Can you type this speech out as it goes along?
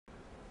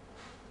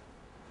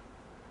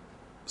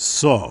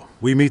So,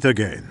 we meet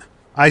again.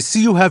 I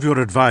see you have your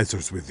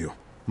advisors with you.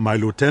 My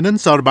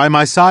lieutenants are by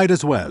my side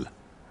as well.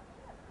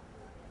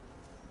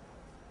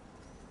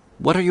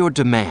 What are your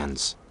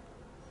demands?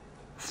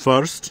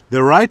 First,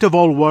 the right of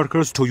all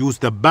workers to use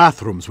the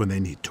bathrooms when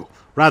they need to,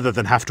 rather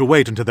than have to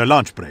wait until their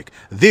lunch break.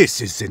 This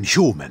is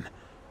inhuman.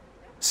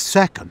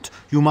 Second,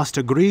 you must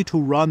agree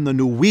to run the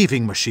new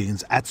weaving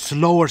machines at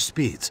slower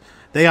speeds.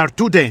 They are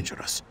too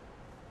dangerous.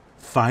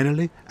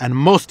 Finally, and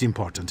most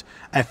important,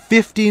 a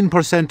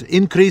 15%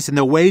 increase in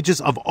the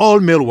wages of all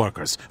mill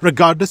workers,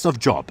 regardless of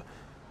job.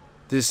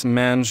 This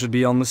man should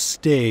be on the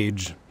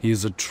stage. He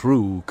is a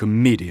true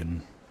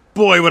comedian.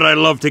 Boy, would I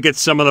love to get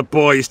some of the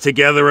boys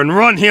together and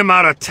run him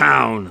out of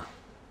town.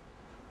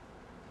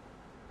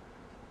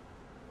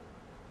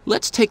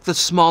 Let's take the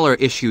smaller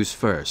issues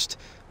first.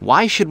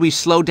 Why should we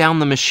slow down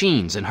the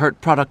machines and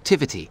hurt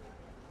productivity?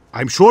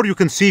 I'm sure you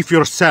can see for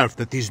yourself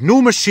that these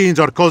new machines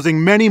are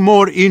causing many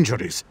more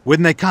injuries.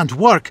 When they can't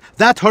work,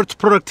 that hurts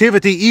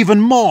productivity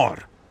even more.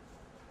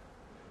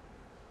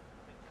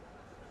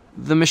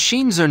 The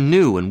machines are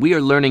new and we are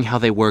learning how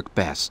they work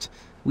best.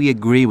 We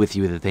agree with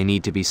you that they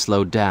need to be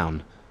slowed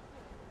down.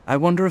 I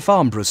wonder if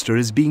Armbruster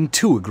is being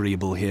too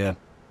agreeable here.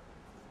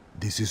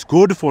 This is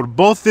good for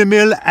both the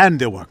mill and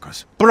the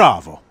workers.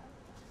 Bravo!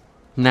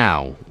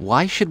 Now,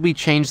 why should we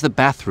change the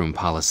bathroom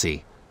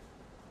policy?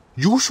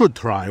 You should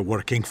try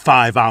working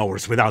 5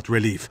 hours without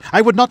relief.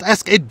 I would not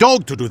ask a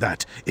dog to do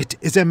that. It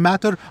is a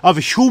matter of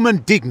human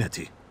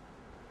dignity.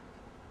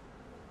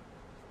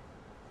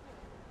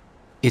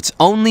 It's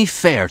only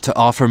fair to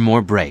offer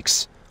more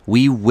breaks.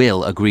 We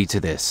will agree to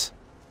this.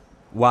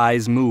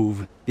 Wise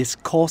move. This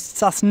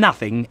costs us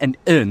nothing and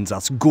earns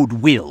us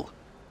goodwill.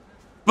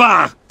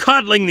 Bah!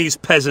 Coddling these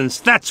peasants,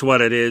 that's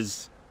what it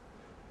is.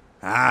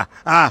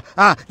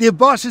 The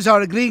bosses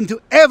are agreeing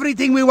to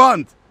everything we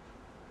want.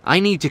 I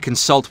need to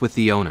consult with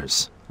the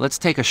owners. Let's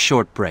take a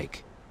short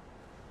break.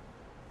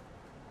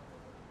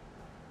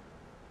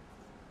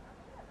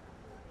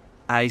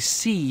 I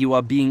see you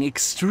are being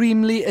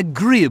extremely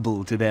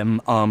agreeable to them,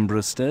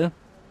 Armbruster.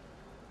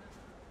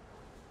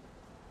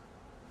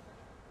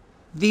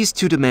 These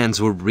two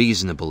demands were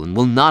reasonable and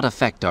will not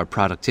affect our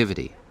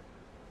productivity.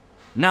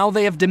 Now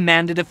they have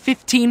demanded a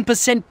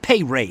 15%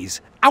 pay raise.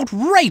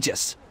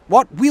 Outrageous!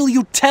 What will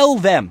you tell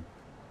them?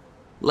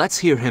 Let's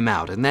hear him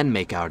out and then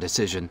make our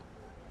decision.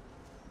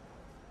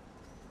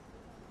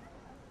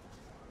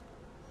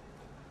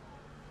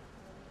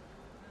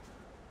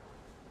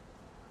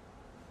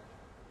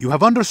 You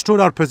have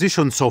understood our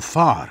position so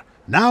far.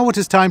 Now it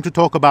is time to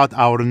talk about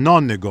our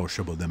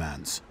non-negotiable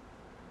demands.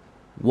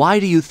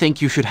 Why do you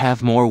think you should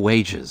have more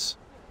wages?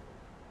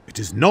 It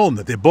is known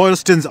that the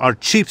Boylstons are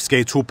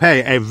cheapskates who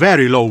pay a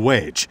very low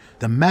wage.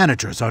 The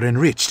managers are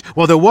enriched,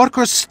 while the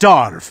workers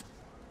starve.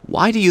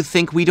 Why do you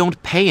think we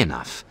don't pay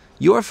enough?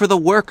 You're for the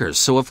workers,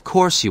 so of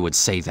course you would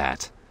say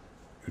that.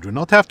 You do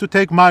not have to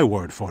take my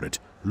word for it.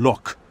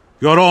 Look,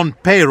 your own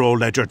payroll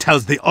ledger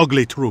tells the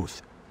ugly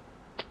truth.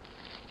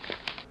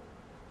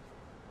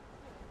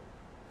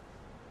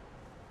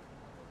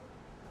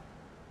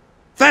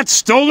 That's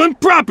stolen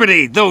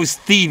property, those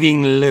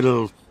thieving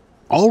little...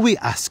 All we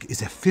ask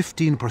is a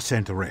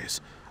 15% raise.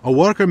 A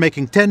worker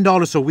making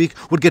 $10 a week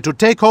would get to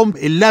take home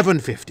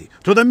 $11.50.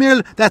 To the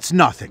mill, that's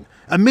nothing.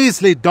 A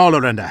measly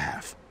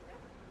 $1.50.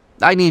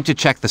 I need to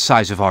check the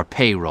size of our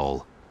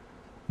payroll.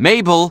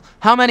 Mabel,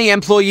 how many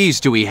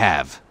employees do we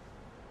have?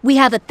 We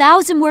have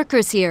 1,000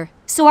 workers here,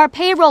 so our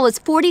payroll is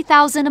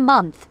 $40,000 a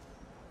month.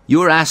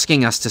 You're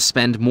asking us to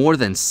spend more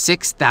than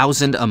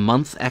 $6,000 a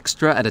month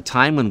extra at a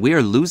time when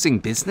we're losing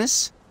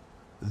business?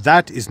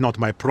 That is not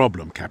my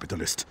problem,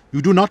 capitalist.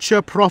 You do not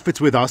share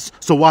profits with us,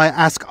 so why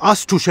ask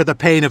us to share the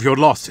pain of your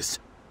losses?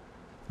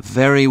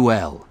 Very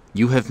well.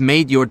 You have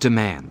made your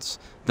demands.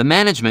 The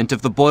management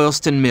of the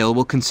Boylston Mill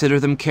will consider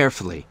them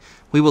carefully.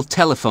 We will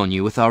telephone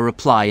you with our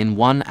reply in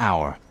 1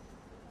 hour.